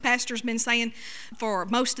pastor's been saying for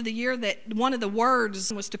most of the year that one of the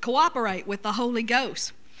words was to cooperate with the Holy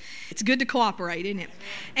Ghost. It's good to cooperate, isn't it?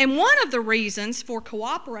 And one of the reasons for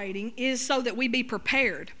cooperating is so that we be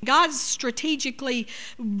prepared. God's strategically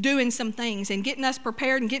doing some things and getting us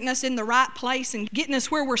prepared and getting us in the right place and getting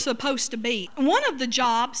us where we're supposed to be. One of the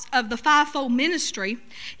jobs of the fivefold ministry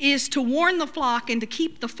is to warn the flock and to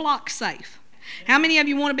keep the flock safe. How many of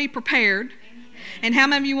you want to be prepared? And how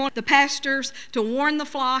many of you want the pastors to warn the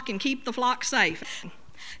flock and keep the flock safe?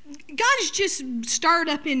 God has just stirred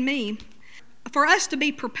up in me for us to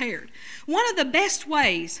be prepared. One of the best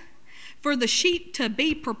ways for the sheep to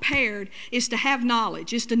be prepared is to have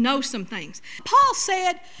knowledge, is to know some things. Paul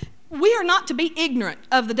said we are not to be ignorant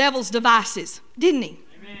of the devil's devices, didn't he?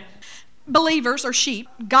 Amen. Believers are sheep.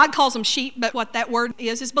 God calls them sheep, but what that word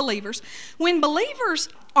is believers. When believers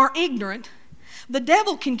are ignorant, the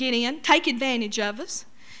devil can get in, take advantage of us,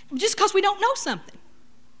 just because we don't know something.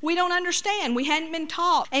 We don't understand. We hadn't been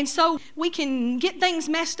taught. And so we can get things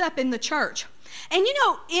messed up in the church. And you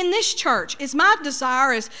know, in this church, it's my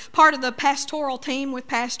desire as part of the pastoral team with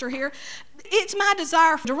Pastor here, it's my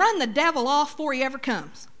desire to run the devil off before he ever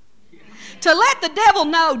comes. To let the devil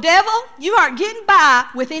know, devil, you aren't getting by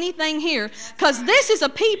with anything here, because this is a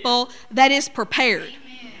people that is prepared.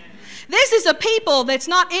 This is a people that's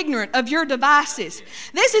not ignorant of your devices.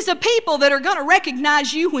 This is a people that are going to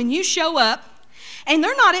recognize you when you show up. And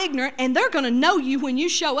they're not ignorant, and they're going to know you when you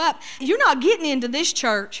show up. You're not getting into this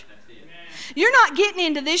church. You're not getting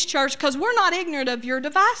into this church because we're not ignorant of your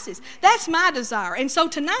devices. That's my desire. And so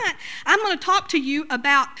tonight, I'm going to talk to you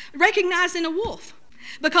about recognizing a wolf.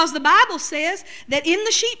 Because the Bible says that in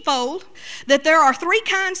the sheepfold, that there are three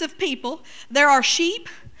kinds of people. There are sheep,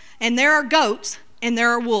 and there are goats, and there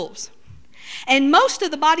are wolves. And most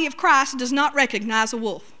of the body of Christ does not recognize a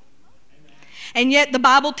wolf. And yet the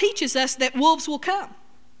Bible teaches us that wolves will come.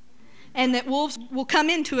 And that wolves will come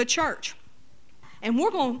into a church. And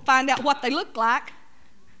we're going to find out what they look like.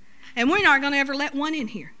 And we're not going to ever let one in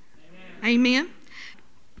here. Amen. Amen.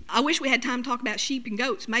 I wish we had time to talk about sheep and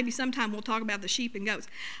goats. Maybe sometime we'll talk about the sheep and goats.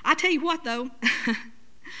 I tell you what though,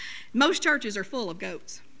 most churches are full of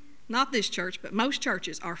goats. Not this church, but most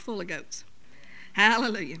churches are full of goats.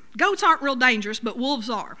 Hallelujah. Goats aren't real dangerous, but wolves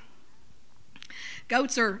are.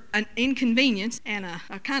 Goats are an inconvenience and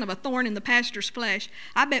a kind of a thorn in the pastor's flesh.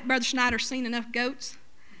 I bet Brother Schneider's seen enough goats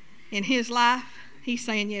in his life. He's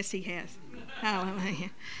saying yes, he has.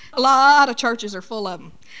 Hallelujah. A lot of churches are full of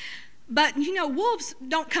them. But, you know, wolves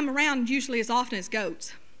don't come around usually as often as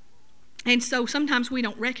goats. And so sometimes we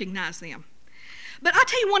don't recognize them. But I'll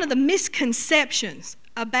tell you one of the misconceptions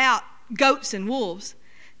about goats and wolves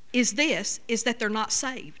is that they're not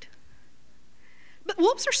saved. But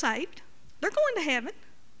wolves are saved. They're going to heaven.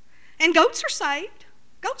 And goats are saved.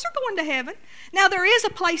 Goats are going to heaven. Now, there is a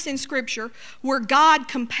place in Scripture where God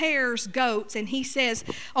compares goats, and he says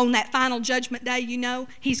on that final judgment day, you know,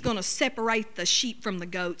 he's going to separate the sheep from the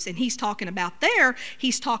goats. And he's talking about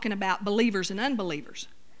believers and unbelievers.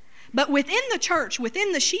 But within the church,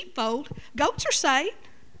 within the sheepfold, goats are saved.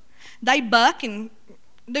 They buck and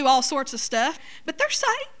do all sorts of stuff, but they're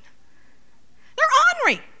saved. They're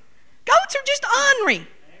ornery. Goats are just ornery.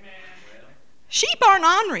 Sheep aren't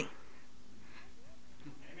ornery.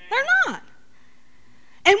 They're not.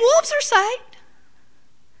 And wolves are saved.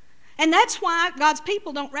 And that's why God's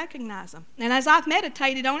people don't recognize them. And as I've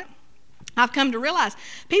meditated on it, I've come to realize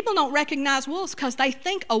people don't recognize wolves because they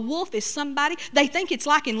think a wolf is somebody. They think it's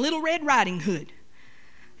like in Little Red Riding Hood.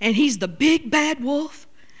 And he's the big bad wolf.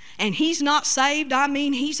 And he's not saved. I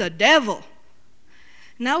mean, he's a devil.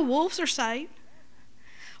 No, wolves are saved.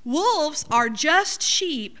 Wolves are just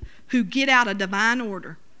sheep who get out of divine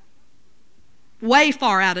order. Way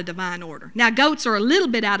far out of divine order. Now, goats are a little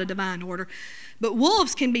bit out of divine order, but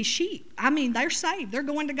wolves can be sheep. I mean, they're saved. They're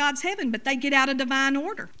going to God's heaven, but they get out of divine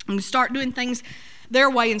order and start doing things their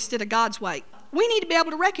way instead of God's way. We need to be able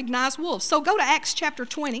to recognize wolves. So go to Acts chapter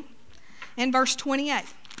 20 and verse 28.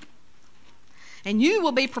 And you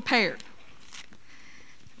will be prepared.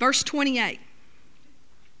 Verse 28.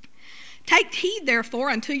 Take heed, therefore,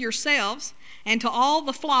 unto yourselves and to all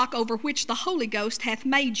the flock over which the Holy Ghost hath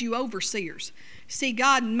made you overseers. See,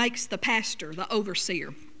 God makes the pastor the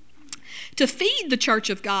overseer. To feed the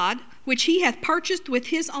church of God, which he hath purchased with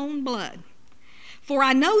his own blood. For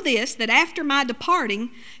I know this, that after my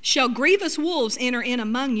departing shall grievous wolves enter in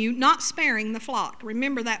among you, not sparing the flock.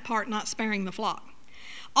 Remember that part, not sparing the flock.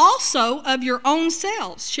 Also of your own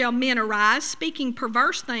selves shall men arise, speaking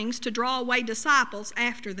perverse things to draw away disciples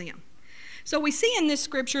after them. So we see in this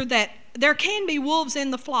scripture that there can be wolves in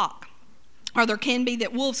the flock, or there can be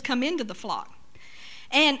that wolves come into the flock.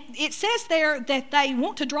 And it says there that they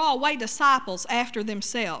want to draw away disciples after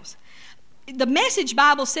themselves. The Message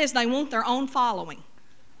Bible says they want their own following.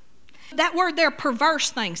 That word there, perverse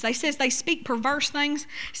things. They says they speak perverse things.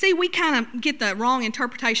 See, we kind of get the wrong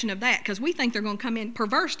interpretation of that because we think they're going to come in.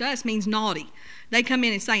 Perverse to us means naughty. They come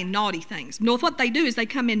in and saying naughty things. No, what they do is they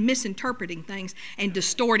come in misinterpreting things and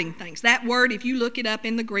distorting things. That word, if you look it up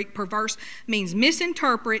in the Greek, perverse, means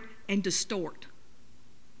misinterpret and distort.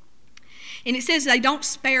 And it says they don't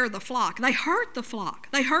spare the flock. They hurt the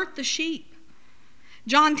flock. They hurt the sheep.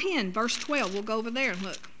 John 10, verse 12. We'll go over there and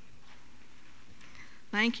look.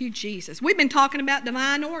 Thank you, Jesus. We've been talking about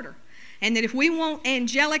divine order. And that if we want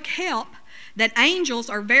angelic help, that angels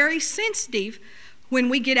are very sensitive when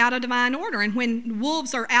we get out of divine order. And when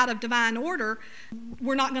wolves are out of divine order,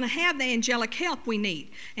 we're not going to have the angelic help we need.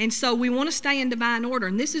 And so we want to stay in divine order.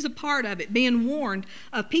 And this is a part of it, being warned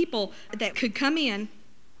of people that could come in,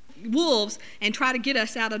 wolves, and try to get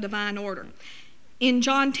us out of divine order. In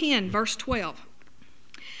John 10, verse 12.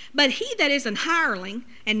 But he that is an hireling,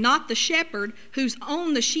 and not the shepherd, whose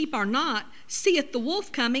own the sheep are not, seeth the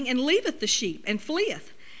wolf coming, and leaveth the sheep, and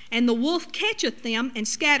fleeth. And the wolf catcheth them, and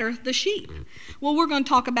scattereth the sheep. Well, we're going to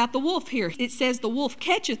talk about the wolf here. It says the wolf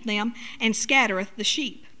catcheth them, and scattereth the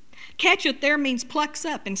sheep. Catcheth there means plucks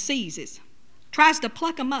up and seizes. Tries to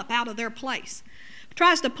pluck them up out of their place.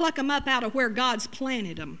 Tries to pluck them up out of where God's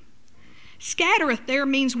planted them. Scattereth there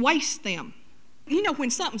means waste them. You know, when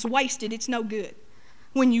something's wasted, it's no good.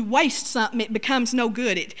 When you waste something, it becomes no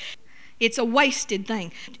good. It's a wasted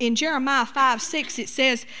thing. In Jeremiah 5:6, it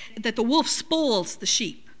says that the wolf spoils the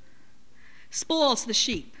sheep. Spoils the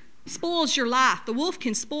sheep. Spoils your life. The wolf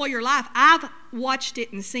can spoil your life. I've watched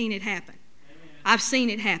it and seen it happen. I've seen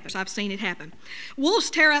it happen. Wolves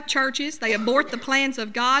tear up churches. They abort the plans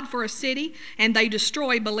of God for a city, and they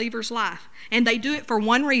destroy believers' life. And they do it for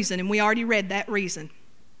one reason, and we already read that reason.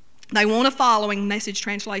 They want a following, Message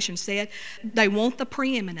translation said. They want the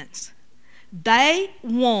preeminence. They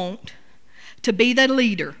want to be the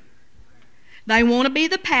leader. They want to be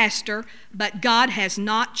the pastor, but God has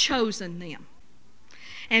not chosen them.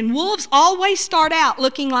 And wolves always start out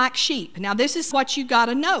looking like sheep. Now, this is what you got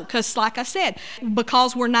to know, because like I said,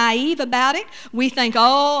 because we're naive about it, we think,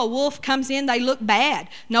 oh, a wolf comes in, they look bad.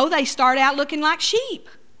 No, they start out looking like sheep.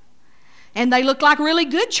 And they look like really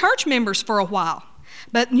good church members for a while.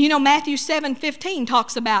 But, you know, Matthew 7:15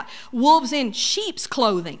 talks about wolves in sheep's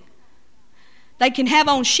clothing. They can have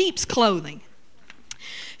on sheep's clothing.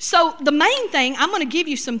 So the main thing, I'm going to give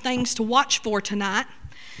you some things to watch for tonight.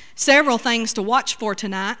 Several things to watch for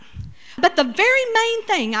tonight. But the very main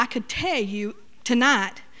thing I could tell you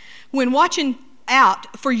tonight when watching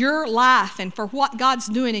out for your life and for what God's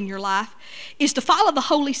doing in your life is to follow the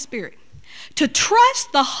Holy Spirit. To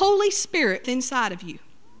trust the Holy Spirit inside of you.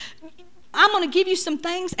 I'm going to give you some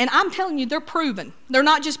things, and I'm telling you, they're proven. They're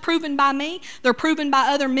not just proven by me. They're proven by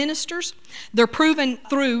other ministers. They're proven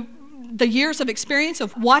through the years of experience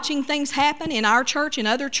of watching things happen in our church and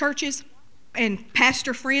other churches and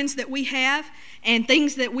pastor friends that we have and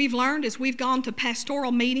things that we've learned as we've gone to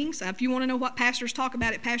pastoral meetings. If you want to know what pastors talk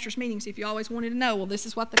about at pastors' meetings, if you always wanted to know, well, this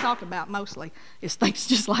is what they talk about mostly, is things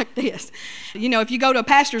just like this. You know, if you go to a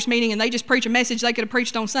pastor's meeting and they just preach a message they could have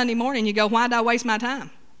preached on Sunday morning, you go, why did I waste my time?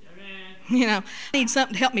 You know, I need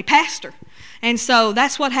something to help me pastor. And so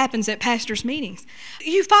that's what happens at pastors' meetings.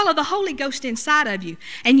 You follow the Holy Ghost inside of you,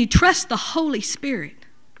 and you trust the Holy Spirit.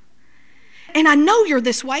 And I know you're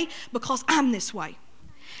this way because I'm this way.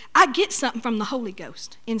 I get something from the Holy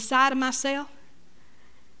Ghost inside of myself,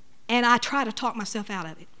 and I try to talk myself out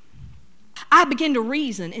of it. I begin to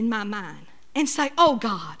reason in my mind and say, oh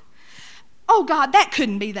God, that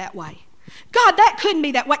couldn't be that way. God, that couldn't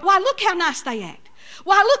be that way. Why, look how nice they act.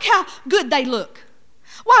 Why, look how good they look.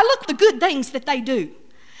 Why, look the good things that they do.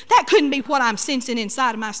 That couldn't be what I'm sensing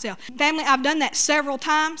inside of myself. Family, I've done that several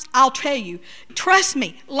times. I'll tell you, trust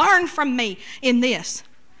me, learn from me in this.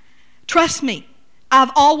 Trust me,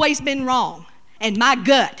 I've always been wrong, and my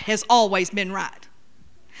gut has always been right.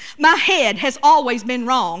 My head has always been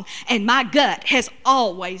wrong, and my gut has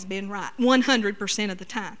always been right, 100% of the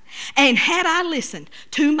time. And had I listened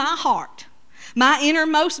to my heart, my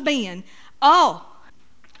innermost being,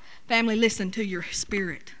 family, listen to your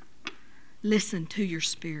spirit. Listen to your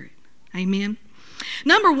spirit. Amen.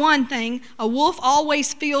 Number one thing, a wolf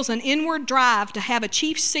always feels an inward drive to have a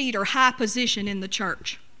chief seat or high position in the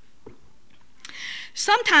church.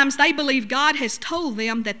 Sometimes they believe God has told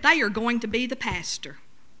them that they are going to be the pastor.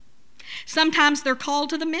 Sometimes they're called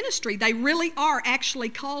to the ministry. They really are actually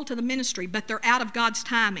called to the ministry, but they're out of God's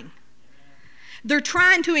timing. They're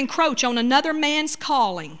trying to encroach on another man's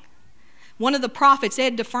calling One of the prophets,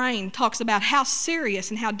 Ed Dufresne, talks about how serious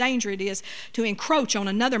and how dangerous it is to encroach on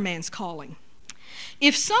another man's calling.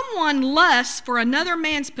 If someone lusts for another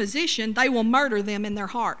man's position, they will murder them in their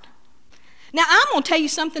heart. Now, I'm going to tell you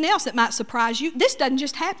something else that might surprise you. This doesn't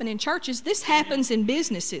just happen in churches. This happens in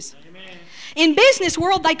businesses. Amen. In business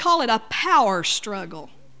world, they call it a power struggle.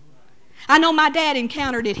 I know my dad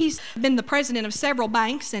encountered it. He's been the president of several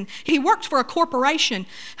banks, and he worked for a corporation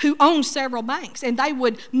who owned several banks, and they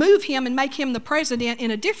would move him and make him the president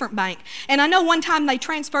in a different bank. And I know one time they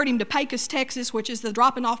transferred him to Pecos, Texas, which is the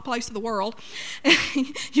dropping off place of the world.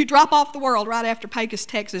 You drop off the world right after Pecos,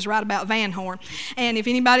 Texas, right about Van Horn. And if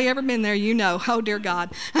anybody ever been there, you know, oh dear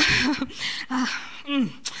God.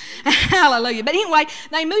 Hallelujah. But anyway,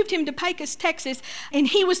 they moved him to Pecos, Texas, and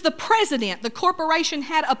he was the president. The corporation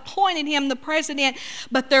had appointed him the president,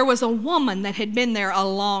 but there was a woman that had been there a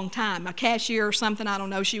long time, a cashier or something, I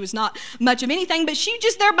don't know. She was not much of anything, but she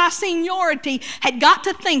just there by seniority had got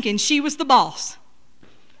to thinking she was the boss.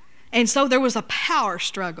 And so there was a power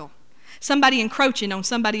struggle. Somebody encroaching on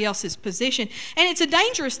somebody else's position. And it's a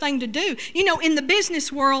dangerous thing to do. You know, in the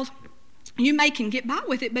business world, you can get by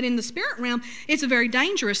with it, but in the spirit realm, it's a very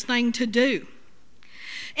dangerous thing to do.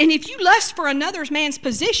 And if you lust for another man's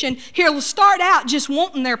position, he'll start out just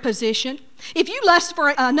wanting their position. If you lust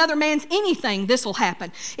for another man's anything, this will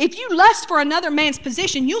happen. If you lust for another man's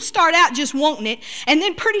position, you'll start out just wanting it, and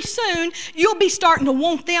then pretty soon you'll be starting to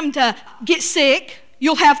want them to get sick.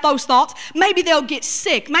 You'll have those thoughts. Maybe they'll get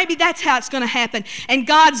sick. Maybe that's how it's going to happen, and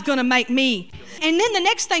God's going to make me. And then the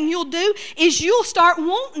next thing you'll do is you'll start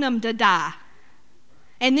wanting them to die.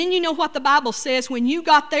 And then you know what the Bible says, when you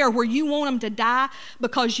got there where you want them to die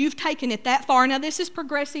because you've taken it that far. Now this is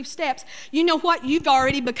progressive steps. You know what? You've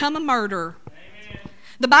already become a murderer. Amen.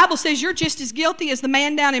 The Bible says you're just as guilty as the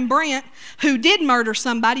man down in Brent who did murder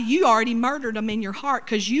somebody. You already murdered them in your heart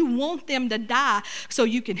because you want them to die so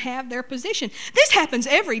you can have their position. This happens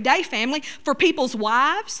every day, family, for people's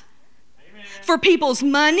wives, Amen. For people's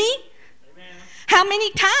money. How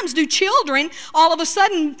many times do children all of a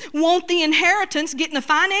sudden want the inheritance, get in a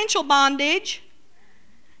financial bondage,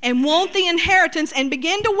 and want the inheritance and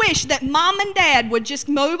begin to wish that mom and dad would just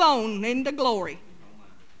move on into glory?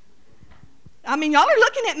 I mean, y'all are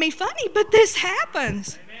looking at me funny, but this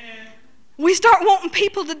happens. Amen. We start wanting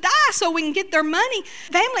people to die so we can get their money.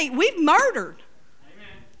 Family, we've murdered. Amen.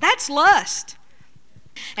 That's lust.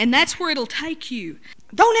 And that's where it'll take you.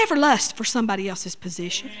 Don't ever lust for somebody else's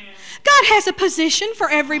position. God has a position for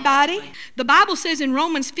everybody. The Bible says in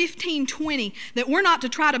Romans 15:20 that we're not to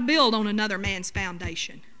try to build on another man's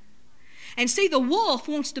foundation. And see, the wolf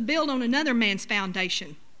wants to build on another man's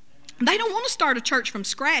foundation. They don't want to start a church from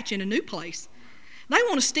scratch in a new place. They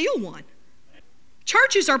want to steal one.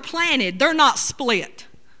 Churches are planted, they're not split.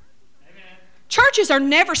 Churches are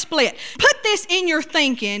never split. Put this in your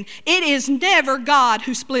thinking. It is never God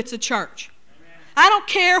who splits a church. I don't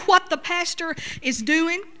care what the pastor is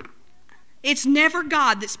doing. It's never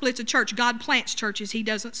God that splits a church. God plants churches. He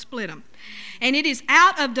doesn't split them. And it is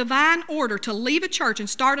out of divine order to leave a church and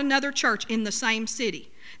start another church in the same city.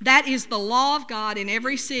 That is the law of God in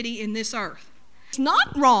every city in this earth. It's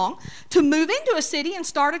not wrong to move into a city and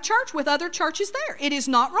start a church with other churches there. It is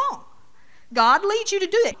not wrong. God leads you to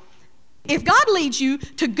do it. If God leads you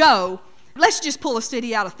to go, let's just pull a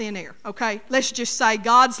city out of thin air, okay? Let's just say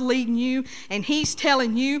God's leading you and He's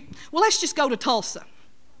telling you, well, let's just go to Tulsa.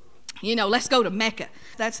 You know, let's go to Mecca.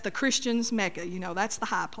 That's the Christians' Mecca. You know, that's the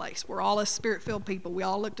high place. We're all us spirit-filled people. We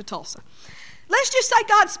all look to Tulsa. Let's just say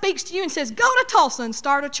God speaks to you and says, go to Tulsa and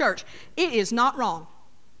start a church. It is not wrong.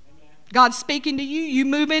 God's speaking to you. You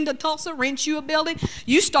move into Tulsa, rent you a building,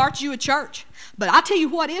 you start you a church. But I tell you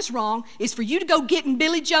what is wrong is for you to go get in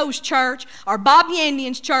Billy Joe's church or Bob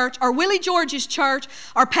Yandian's church or Willie George's church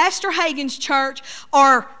or Pastor Hagen's church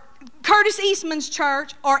or Curtis Eastman's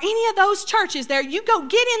church or any of those churches there. You go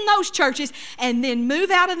get in those churches and then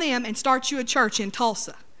move out of them and start you a church in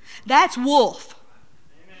Tulsa. That's wolf.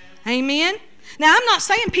 Amen. Amen? Now, I'm not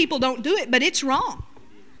saying people don't do it, but it's wrong.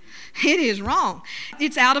 It is wrong.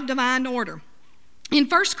 It's out of divine order. In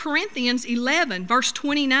 1 Corinthians 11, verse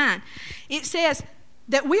 29, it says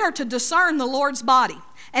that we are to discern the Lord's body,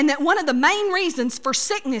 and that one of the main reasons for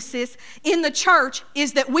sicknesses in the church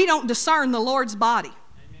is that we don't discern the Lord's body.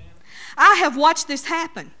 Amen. I have watched this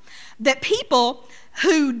happen, that people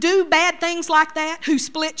who do bad things like that, who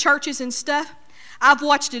split churches and stuff, I've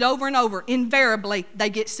watched it over and over. Invariably, they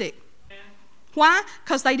get sick. Why?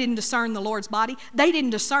 Because they didn't discern the Lord's body. They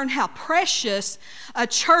didn't discern how precious a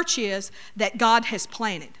church is that God has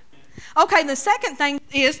planted. Okay, the second thing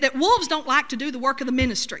is that wolves don't like to do the work of the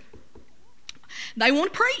ministry. They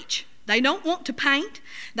want to preach. They don't want to paint.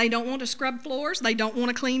 They don't want to scrub floors. They don't want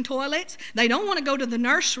to clean toilets. They don't want to go to the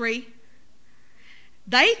nursery.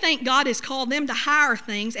 They think God has called them to higher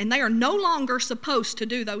things, and they are no longer supposed to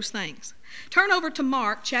do those things. Turn over to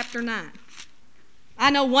Mark chapter 9.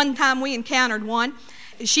 I know one time we encountered one.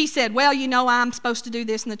 She said, well, I'm supposed to do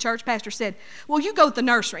this. And the church pastor said, well, you go to the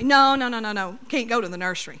nursery. No. Can't go to the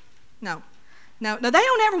nursery. No, they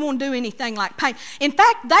don't ever want to do anything like paint. In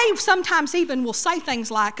fact, they sometimes even will say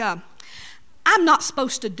things like, I'm not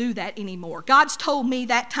supposed to do that anymore. God's told me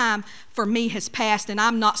that time for me has passed, and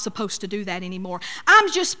I'm not supposed to do that anymore.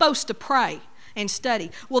 I'm just supposed to pray and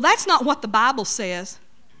study. Well, that's not what the Bible says.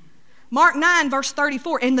 Mark 9, verse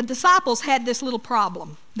 34, and the disciples had this little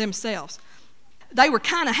problem themselves. They were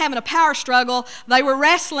kind of having a power struggle. They were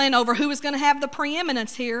wrestling over who was going to have the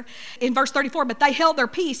preeminence here in verse 34. But they held their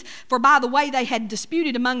peace, for by the way they had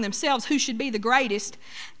disputed among themselves who should be the greatest.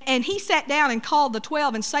 And he sat down and called the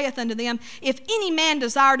 12 and saith unto them, if any man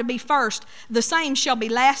desire to be first, the same shall be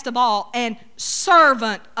last of all and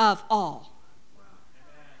servant of all.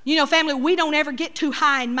 Family, we don't ever get too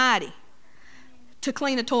high and mighty to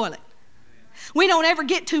clean a toilet. We don't ever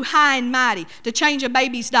get too high and mighty to change a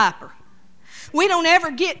baby's diaper. We don't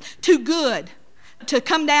ever get too good to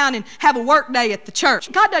come down and have a work day at the church.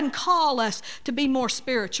 God doesn't call us to be more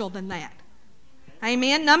spiritual than that.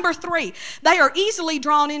 Amen. Number 3, they are easily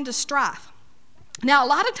drawn into strife. Now, a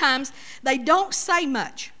lot of times they don't say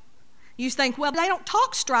much. You think, well, they don't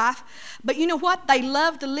talk strife, but you know what? They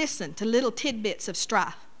love to listen to little tidbits of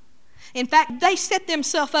strife. In fact, they set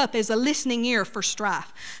themselves up as a listening ear for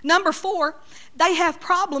strife. Number 4, they have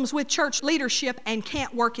problems with church leadership and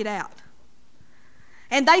can't work it out.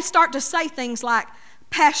 And they start to say things like,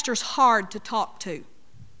 pastor's hard to talk to.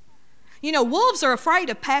 Wolves are afraid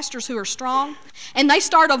of pastors who are strong, and they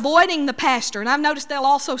start avoiding the pastor. And I've noticed they'll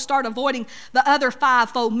also start avoiding the other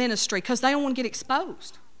fivefold ministry because they don't want to get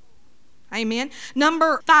exposed. Amen.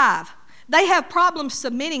 Number 5, they have problems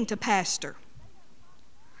submitting to pastor.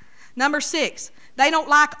 Number 6, they don't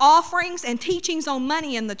like offerings and teachings on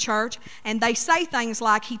money in the church, and they say things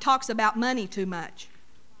like, he talks about money too much.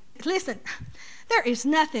 Listen, there is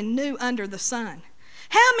nothing new under the sun.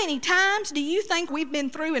 How many times do you think we've been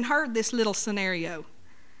through and heard this little scenario?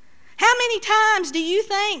 How many times do you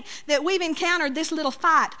think that we've encountered this little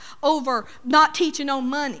fight over not teaching on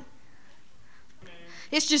money?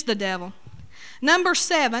 It's just the devil. Number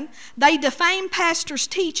 7, they defame pastors'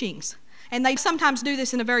 teachings, and they sometimes do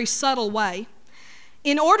this in a very subtle way.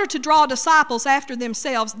 In order to draw disciples after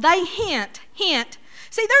themselves, they hint.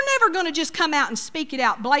 See, they're never going to just come out and speak it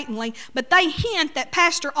out blatantly, but they hint that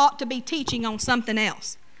pastor ought to be teaching on something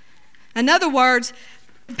else. In other words,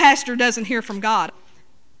 pastor doesn't hear from God.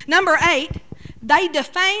 Number 8, they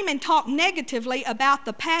defame and talk negatively about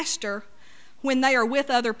the pastor when they are with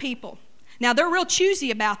other people. Now, they're real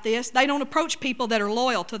choosy about this. They don't approach people that are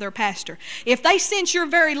loyal to their pastor. If they sense you're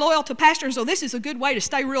very loyal to pastor, and so this is a good way to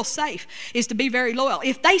stay real safe, is to be very loyal.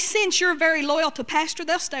 If they sense you're very loyal to pastor,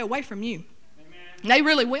 they'll stay away from you. They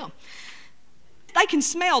really will. They can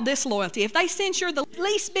smell disloyalty. If they sense you're the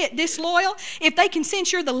least bit disloyal, if they can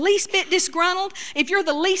sense you're the least bit disgruntled, if you're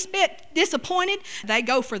the least bit disappointed, they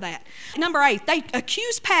go for that. Number 8, they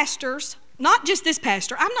accuse pastors, not just this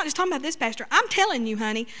pastor. I'm not just talking about this pastor. I'm telling you,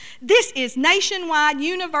 honey, this is nationwide,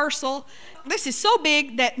 universal. This is so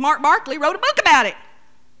big that Mark Barkley wrote a book about it.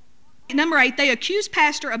 Number 8, they accuse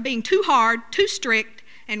pastor of being too hard, too strict,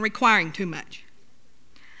 and requiring too much.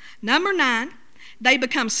 Number 9, they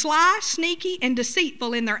become sly, sneaky, and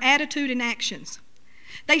deceitful in their attitude and actions.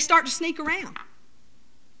 They start to sneak around.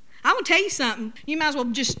 I'm going to tell you something. You might as well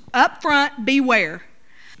just up front beware.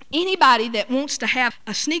 Anybody that wants to have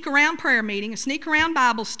a sneak around prayer meeting, a sneak around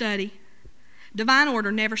Bible study, divine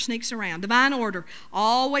order never sneaks around. Divine order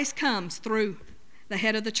always comes through the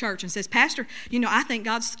head of the church and says, Pastor, I think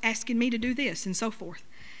God's asking me to do this, and so forth.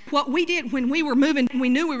 What we did when we were moving, we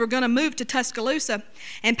knew we were going to move to Tuscaloosa,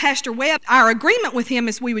 and Pastor Webb, our agreement with him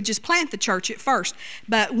is we would just plant the church at first,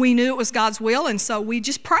 but we knew it was God's will, and so we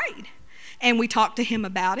just prayed, and we talked to him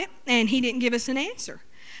about it, and he didn't give us an answer.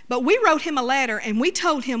 But we wrote him a letter, and we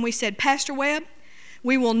told him, we said, Pastor Webb,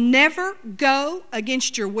 we will never go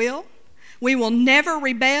against your will, we will never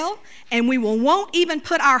rebel, and we won't even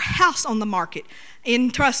put our house on the market in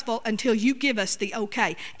Trustful until you give us the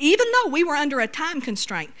okay. Even though we were under a time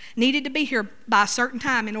constraint, needed to be here by a certain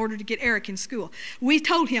time in order to get Eric in school. We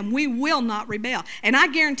told him we will not rebel. And I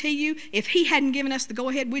guarantee you, if he hadn't given us the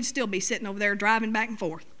go-ahead, we'd still be sitting over there driving back and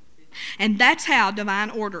forth. And that's how divine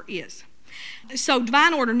order is. So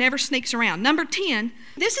divine order never sneaks around. Number 10,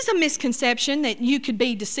 this is a misconception that you could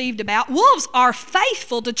be deceived about. Wolves are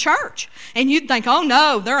faithful to church. And you'd think, oh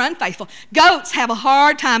no, they're unfaithful. Goats have a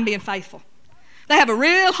hard time being faithful. They have a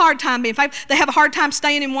real hard time being faithful. They have a hard time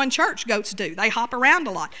staying in one church, goats do. They hop around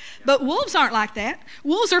a lot. But wolves aren't like that.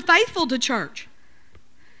 Wolves are faithful to church.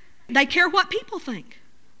 They care what people think.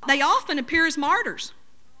 They often appear as martyrs.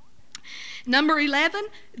 Number 11,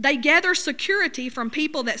 they gather security from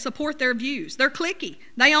people that support their views. They're cliquey.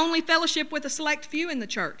 They only fellowship with a select few in the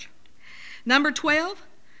church. Number 12,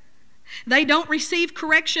 they don't receive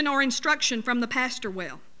correction or instruction from the pastor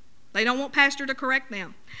well. They don't want pastor to correct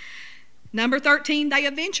them. Number 13, they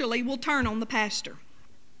eventually will turn on the pastor.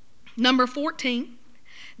 Number 14,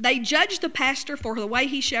 they judge the pastor for the way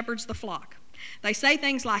he shepherds the flock. They say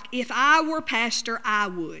things like, if I were pastor, I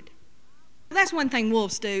would. That's one thing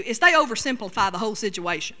wolves do, is they oversimplify the whole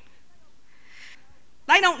situation.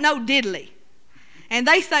 They don't know diddly. And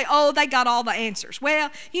they say, oh, they got all the answers. Well,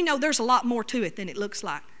 you know, there's a lot more to it than it looks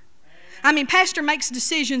like. I mean, pastor makes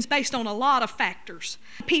decisions based on a lot of factors.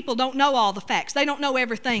 People don't know all the facts. They don't know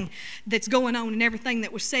everything that's going on and everything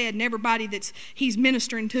that was said and everybody that's he's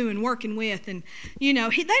ministering to and working with. And, you know,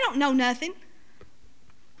 they don't know nothing.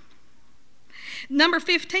 Number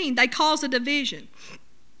 15, they cause a division.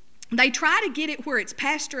 They try to get it where it's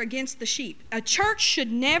pastor against the sheep. A church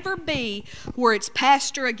should never be where it's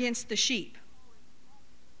pastor against the sheep.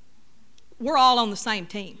 We're all on the same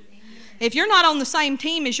team. If you're not on the same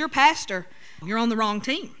team as your pastor, you're on the wrong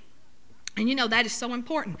team. And you know that is so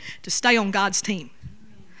important, to stay on God's team.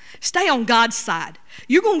 Stay on God's side.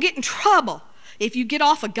 You're going to get in trouble if you get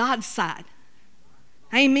off of God's side.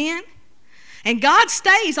 Amen? And God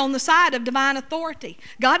stays on the side of divine authority.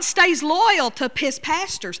 God stays loyal to his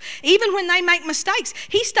pastors. Even when they make mistakes,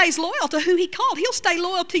 he stays loyal to who he called. He'll stay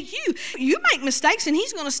loyal to you. You make mistakes and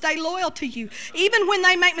he's going to stay loyal to you. Even when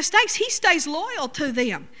they make mistakes, he stays loyal to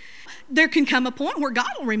them. There can come a point where God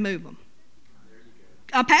will remove them.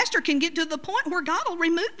 A pastor can get to the point where God will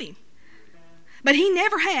remove him. But he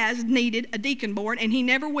never has needed a deacon board, and he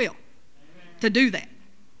never will to do that.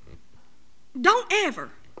 Don't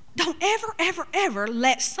ever, ever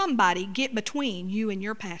let somebody get between you and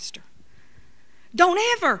your pastor. Don't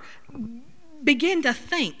ever begin to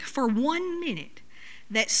think for 1 minute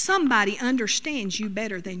that somebody understands you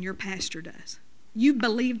better than your pastor does. You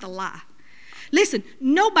believe the lie. Listen,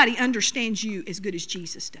 nobody understands you as good as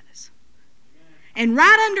Jesus does. And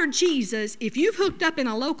right under Jesus, if you've hooked up in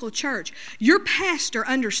a local church, your pastor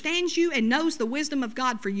understands you and knows the wisdom of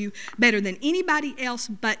God for you better than anybody else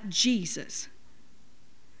but Jesus.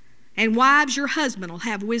 And wives, your husband will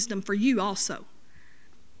have wisdom for you also.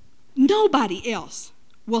 Nobody else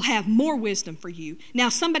will have more wisdom for you. Now,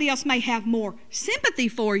 somebody else may have more sympathy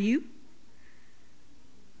for you.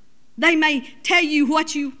 They may tell you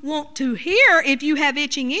what you want to hear if you have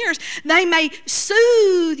itching ears. They may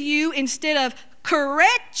soothe you instead of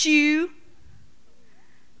correct you.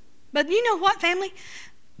 But you know what, family?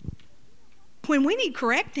 When we need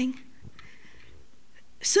correcting,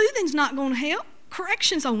 soothing's not going to help.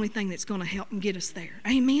 Correction's the only thing that's going to help and get us there.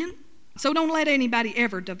 Amen? So don't let anybody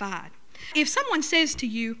ever divide. If someone says to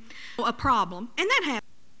you a problem, and that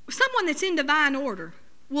happens, someone that's in divine order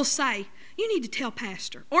will say, you need to tell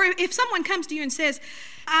pastor. Or if someone comes to you and says,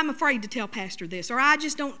 I'm afraid to tell pastor this, or I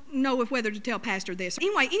just don't know whether to tell pastor this.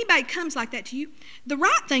 Anyway, anybody comes like that to you, the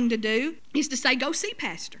right thing to do is to say, go see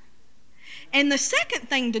pastor. And the second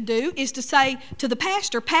thing to do is to say to the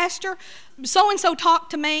pastor, Pastor, so-and-so talked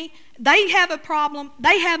to me. They have a problem.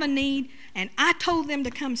 They have a need. And I told them to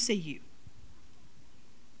come see you.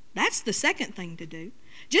 That's the second thing to do.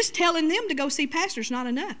 Just telling them to go see pastor is not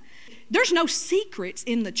enough. There's no secrets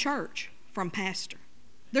in the church from pastor.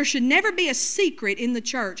 There should never be a secret in the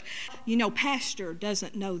church. You know, pastor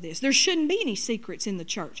doesn't know this. There shouldn't be any secrets in the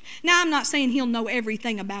church. Now, I'm not saying he'll know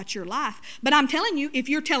everything about your life, but I'm telling you, if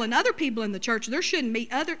you're telling other people in the church, there shouldn't be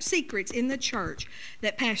other secrets in the church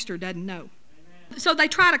that pastor doesn't know. Amen. So they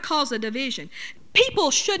try to cause a division. People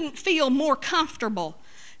shouldn't feel more comfortable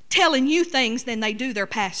telling you things than they do their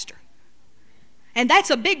pastor. And that's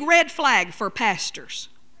a big red flag for pastors.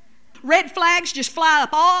 Red flags just fly up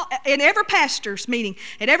all in every pastor's meeting,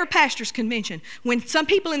 at every pastor's convention, when some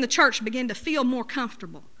people in the church begin to feel more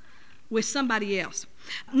comfortable with somebody else.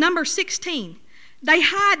 Number 16, they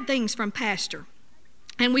hide things from pastor.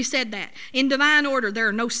 And we said that. In divine order, there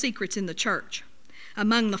are no secrets in the church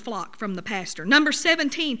among the flock from the pastor. Number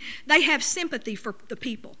 17, they have sympathy for the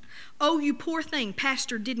people. Oh, you poor thing,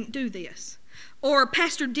 pastor didn't do this. Or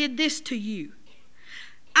pastor did this to you.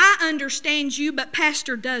 I understand you, but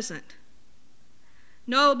pastor doesn't.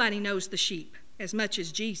 Nobody knows the sheep as much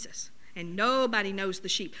as Jesus. And nobody knows the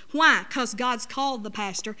sheep. Why? Because God's called the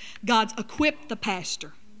pastor. God's equipped the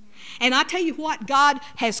pastor. And I tell you what, God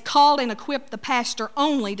has called and equipped the pastor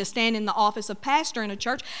only to stand in the office of pastor in a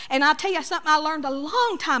church. And I'll tell you something I learned a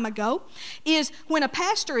long time ago is when a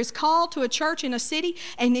pastor is called to a church in a city,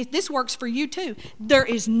 and this works for you too, there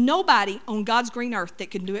is nobody on God's green earth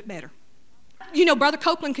that can do it better. You know, Brother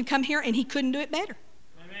Copeland could come here and he couldn't do it better.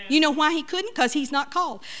 Amen. You know why he couldn't? Because he's not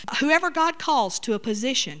called. Whoever God calls to a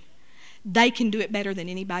position, they can do it better than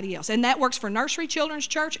anybody else. And that works for nursery, children's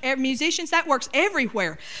church, musicians. That works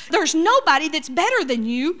everywhere. There's nobody that's better than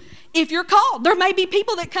you if you're called. There may be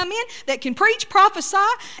people that come in that can preach, prophesy,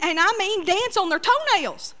 and I mean dance on their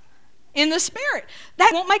toenails in the spirit.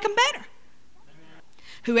 That won't make them better.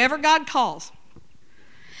 Whoever God calls.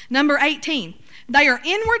 Number 18, they are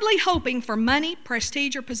inwardly hoping for money,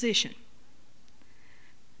 prestige, or position.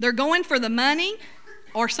 They're going for the money,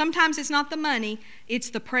 or sometimes it's not the money, it's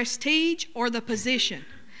the prestige or the position.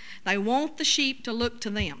 They want the sheep to look to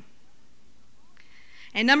them.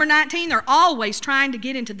 And number 19, they're always trying to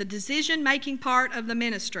get into the decision-making part of the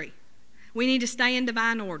ministry. We need to stay in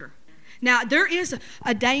divine order. Now, there is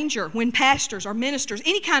a danger when pastors or ministers,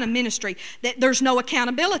 any kind of ministry, that there's no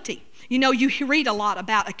accountability. You know, you read a lot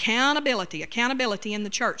about accountability in the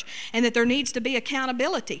church, and that there needs to be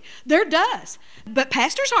accountability. There does. But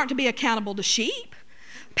pastors aren't to be accountable to sheep.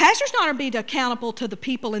 Pastors aren't to be accountable to the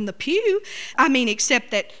people in the pew. I mean,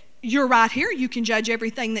 except that you're right here. You can judge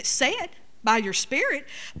everything that's said by your spirit.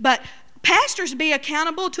 But pastors be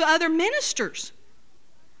accountable to other ministers.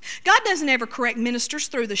 God doesn't ever correct ministers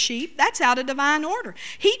through the sheep. That's out of divine order.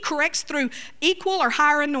 He corrects through equal or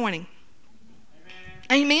higher anointing.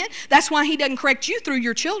 Amen. Amen? That's why he doesn't correct you through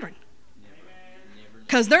your children.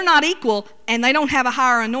 Because they're not equal and they don't have a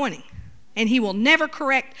higher anointing. And he will never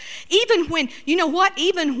correct. Even when, you know what?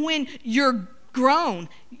 Even when you're grown,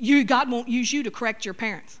 God won't use you to correct your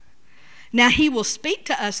parents. Now, he will speak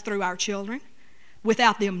to us through our children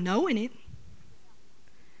without them knowing it.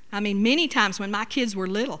 I mean, many times when my kids were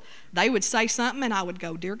little, they would say something and I would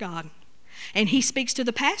go, "Dear God." And he speaks to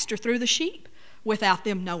the pastor through the sheep without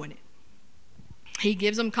them knowing it. He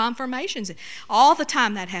gives them confirmations. All the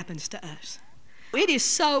time that happens to us. It is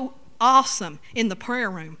so awesome in the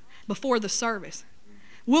prayer room before the service.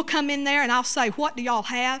 We'll come in there and I'll say, "What do y'all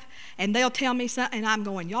have?" And they'll tell me something and I'm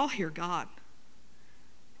going, "Y'all hear God."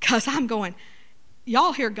 Because I'm going,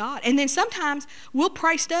 y'all hear God. And then sometimes we'll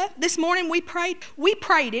pray stuff. This morning we prayed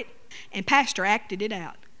it, and Pastor acted it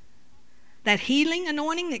out. That healing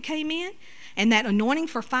anointing that came in and that anointing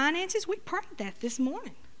for finances, we prayed that this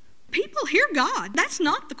morning. People hear God. That's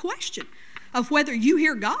not the question of whether you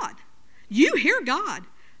hear God. You hear God,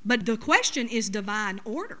 but the question is divine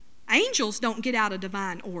order. Angels don't get out of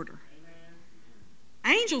divine order.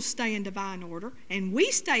 Angels stay in divine order, and we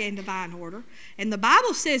stay in divine order. And the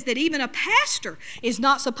Bible says that even a pastor is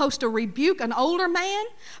not supposed to rebuke an older man,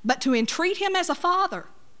 but to entreat him as a father.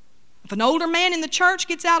 If an older man in the church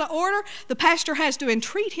gets out of order, the pastor has to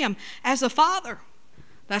entreat him as a father.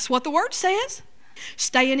 That's what the Word says.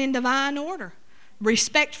 Staying in divine order.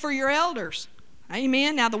 Respect for your elders.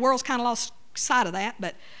 Amen. Now, the world's kind of lost sight of that,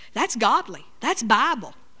 but that's godly. That's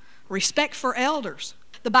Bible. Respect for elders.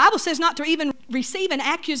 The Bible says not to even receive an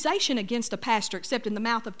accusation against a pastor except in the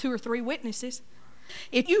mouth of 2 or 3 witnesses.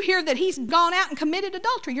 If you hear that he's gone out and committed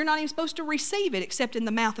adultery, you're not even supposed to receive it except in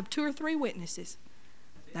the mouth of 2 or 3 witnesses.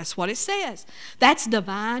 That's what it says. That's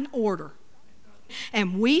divine order.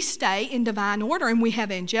 And we stay in divine order, and we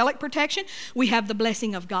have angelic protection. We have the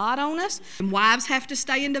blessing of God on us. And wives have to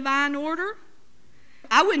stay in divine order.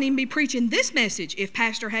 I wouldn't even be preaching this message if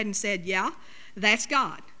Pastor hadn't said, "Yeah, that's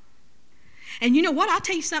God." And you know what? I'll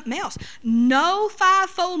tell you something else. No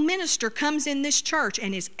fivefold minister comes in this church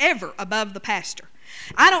and is ever above the pastor.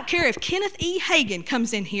 I don't care if Kenneth E. Hagin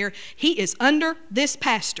comes in here, he is under this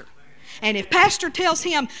pastor. And if pastor tells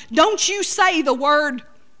him, "Don't you say the word,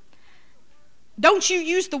 don't you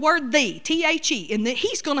use the word thee, T-H-E, and that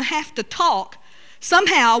he's going to have to talk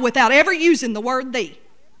somehow without ever using the word thee.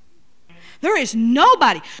 There is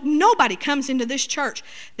nobody comes into this church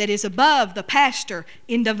that is above the pastor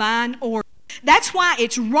in divine order. That's why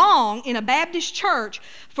it's wrong in a Baptist church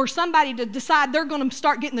for somebody to decide they're going to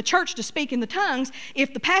start getting the church to speak in the tongues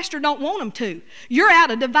if the pastor don't want them to. You're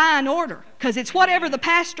out of divine order because it's whatever the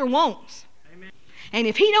pastor wants. Amen. And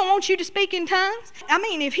if he don't want you to speak in tongues,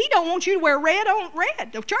 if he don't want you to wear red on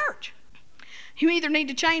red to church, you either need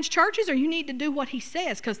to change churches or you need to do what he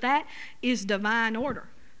says because that is divine order.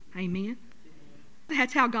 Amen.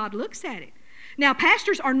 That's how God looks at it. Now,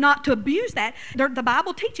 pastors are not to abuse that. The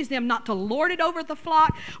Bible teaches them not to lord it over the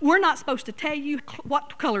flock. We're not supposed to tell you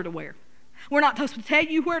what color to wear. We're not supposed to tell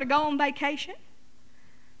you where to go on vacation.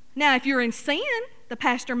 Now, if you're in sin, the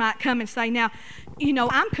pastor might come and say, now,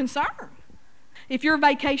 I'm concerned. If your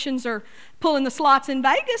vacations are pulling the slots in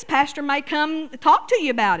Vegas, pastor may come talk to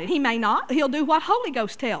you about it. He may not. He'll do what Holy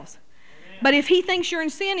Ghost tells. Amen. But if he thinks you're in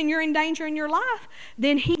sin and you're in danger in your life,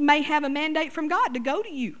 then he may have a mandate from God to go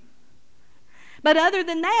to you. But other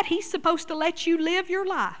than that, he's supposed to let you live your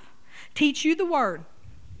life, teach you the Word.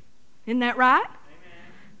 Isn't that right?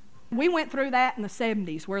 Amen. We went through that in the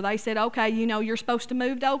 70s where they said, okay, you're supposed to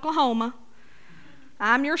move to Oklahoma.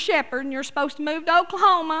 I'm your shepherd, and you're supposed to move to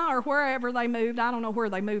Oklahoma or wherever they moved. I don't know where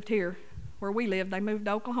they moved here. Where we lived, they moved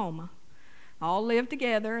to Oklahoma. All lived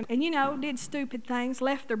together and, did stupid things,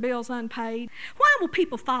 left their bills unpaid. Why will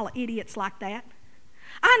people follow idiots like that?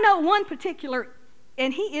 I know one particular,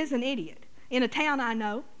 and he is an idiot, in a town I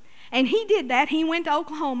know. And he did that. He went to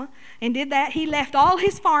Oklahoma and did that. He left all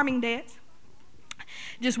his farming debts.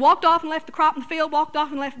 Just walked off and left the crop in the field, walked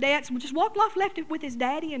off and left debts, just walked off, left it with his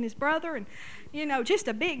daddy and his brother, and, just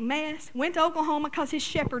a big mess. Went to Oklahoma because his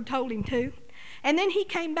shepherd told him to. And then he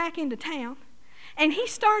came back into town, and he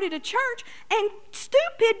started a church, and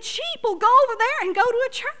stupid sheep will go over there and go to a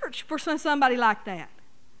church for somebody like that.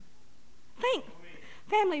 Think.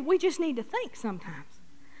 Family, we just need to think sometimes.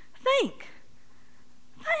 Think.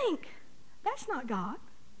 That's not God.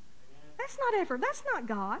 That's not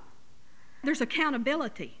God. There's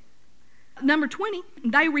accountability. Number 20,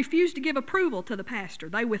 they refuse to give approval to the pastor.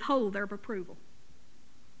 They withhold their approval.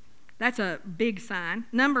 That's a big sign.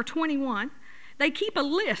 Number 21, they keep a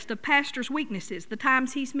list of pastor's weaknesses, the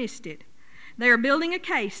times he's missed it. They are building a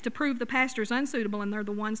case to prove the pastor's unsuitable and they're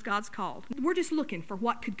the ones God's called. We're just looking for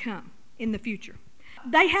what could come in the future.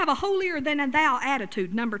 They have a holier than a thou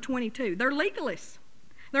attitude, number 22. They're legalists.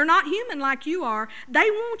 They're not human like you are. They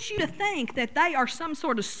want you to think that they are some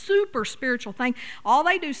sort of super spiritual thing. All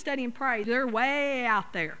they do is study and pray. They're way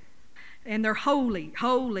out there. And they're holy.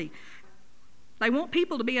 They want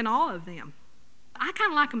people to be in awe of them. I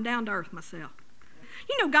kind of like them down to earth myself.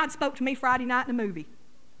 God spoke to me Friday night in a movie.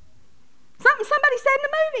 Somebody said in the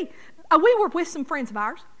movie. We were with some friends of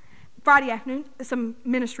ours Friday afternoon, some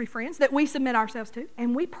ministry friends that we submit ourselves to,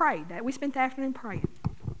 and we prayed that. We spent the afternoon praying.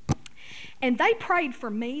 And they prayed for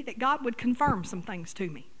me that God would confirm some things to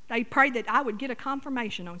me. They prayed that I would get a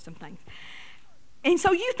confirmation on some things. And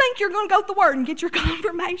so you think you're going to go to the Word and get your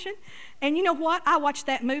confirmation? And you know what? I watched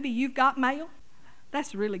that movie, You've Got Mail.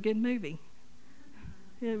 That's a really good movie.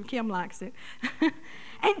 Yeah, Kim likes it.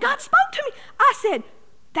 And God spoke to me. I said,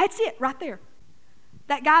 that's it right there.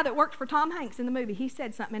 That guy that worked for Tom Hanks in the movie, he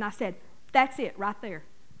said something, and I said, that's it right there.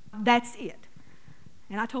 That's it.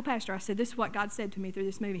 And I told Pastor, I said, this is what God said to me through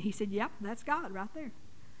this movie. He said, yep, that's God right there.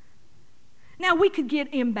 Now, we could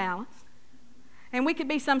get imbalanced, and we could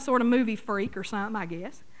be some sort of movie freak or something, I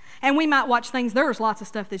guess. And we might watch things. There's lots of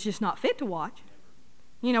stuff that's just not fit to watch.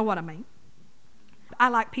 You know what I mean? I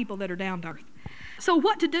like people that are down to earth. So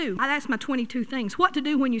what to do? That's my 22 things. What to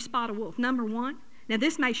do when you spot a wolf. Number 1, now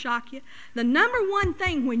this may shock you. The number 1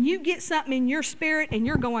 thing when you get something in your spirit and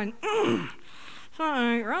you're going,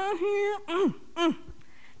 something right here,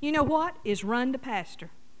 you know what? Is run to pastor.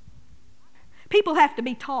 People have to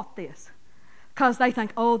be taught this because they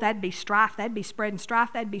think, oh, that'd be strife, that'd be spreading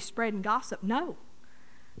strife, that'd be spreading gossip. No.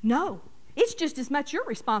 It's just as much your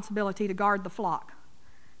responsibility to guard the flock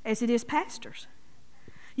as it is pastors.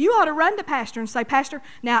 You ought to run to pastor and say, Pastor,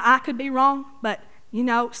 now I could be wrong, but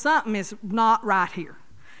something is not right here.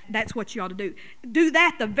 That's what you ought to do. Do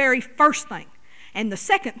that the very first thing. And the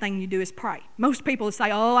second thing you do is pray. Most people will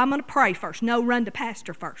say, oh, I'm going to pray first. No, run to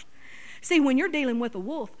pastor first. See, when you're dealing with a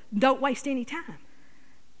wolf, don't waste any time.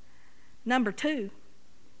 Number 2,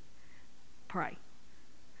 pray.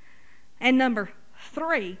 And number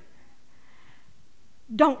 3,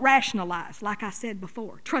 don't rationalize, like I said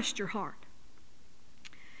before. Trust your heart.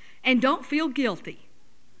 And don't feel guilty.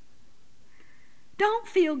 Don't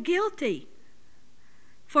feel guilty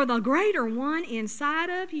for the greater one inside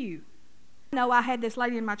of you. I had this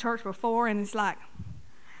lady in my church before, and it's like,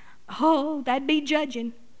 oh, that'd be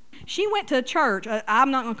judging. She went to a church.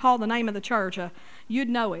 I'm not going to call the name of the church. You'd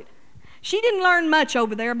know it. She didn't learn much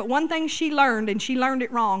over there, but one thing she learned, and she learned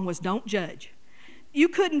it wrong, was don't judge. You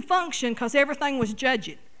couldn't function because everything was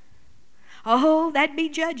judging. Oh, that'd be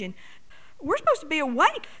judging. We're supposed to be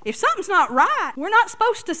awake. If something's not right, we're not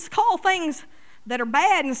supposed to call things that are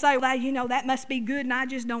bad and say, well, that must be good and I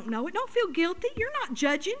just don't know it. Don't feel guilty. You're not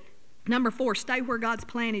judging. Number 4, stay where God's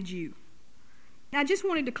planted you. I just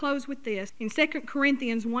wanted to close with this. In 2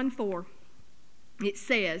 Corinthians 1:4, it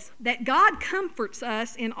says that God comforts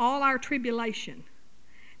us in all our tribulation,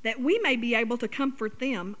 that we may be able to comfort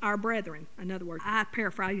them, our brethren. In other words, I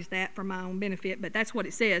paraphrase that for my own benefit, but that's what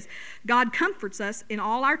it says. God comforts us in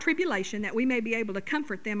all our tribulation, that we may be able to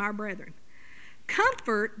comfort them, our brethren.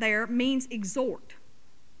 Comfort there means exhort.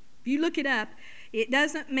 If you look it up, it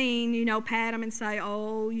doesn't mean, pat them and say,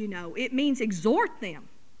 it means exhort them.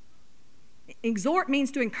 Exhort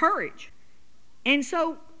means to encourage. And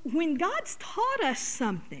so when God's taught us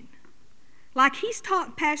something, like He's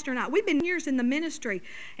taught Pastor and I, we've been years in the ministry,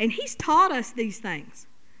 and He's taught us these things.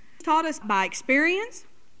 He's taught us by experience.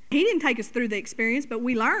 He didn't take us through the experience, but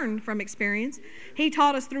we learned from experience. He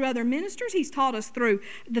taught us through other ministers. He's taught us through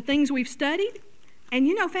the things we've studied. And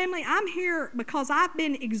family, I'm here because I've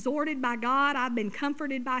been exhorted by God. I've been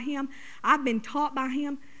comforted by Him. I've been taught by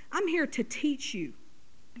Him. I'm here to teach you.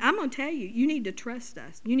 I'm going to tell you, you need to trust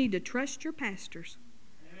us. You need to trust your pastors,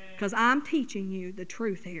 because I'm teaching you the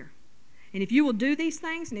truth here. And if you will do these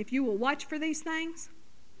things, and if you will watch for these things,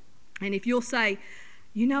 and if you'll say,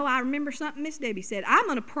 I remember something Miss Debbie said, I'm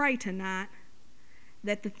going to pray tonight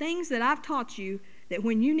that the things that I've taught you, that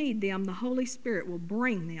when you need them, the Holy Spirit will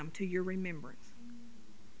bring them to your remembrance.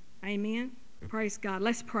 Amen. Praise God.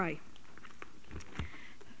 Let's pray.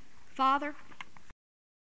 Father,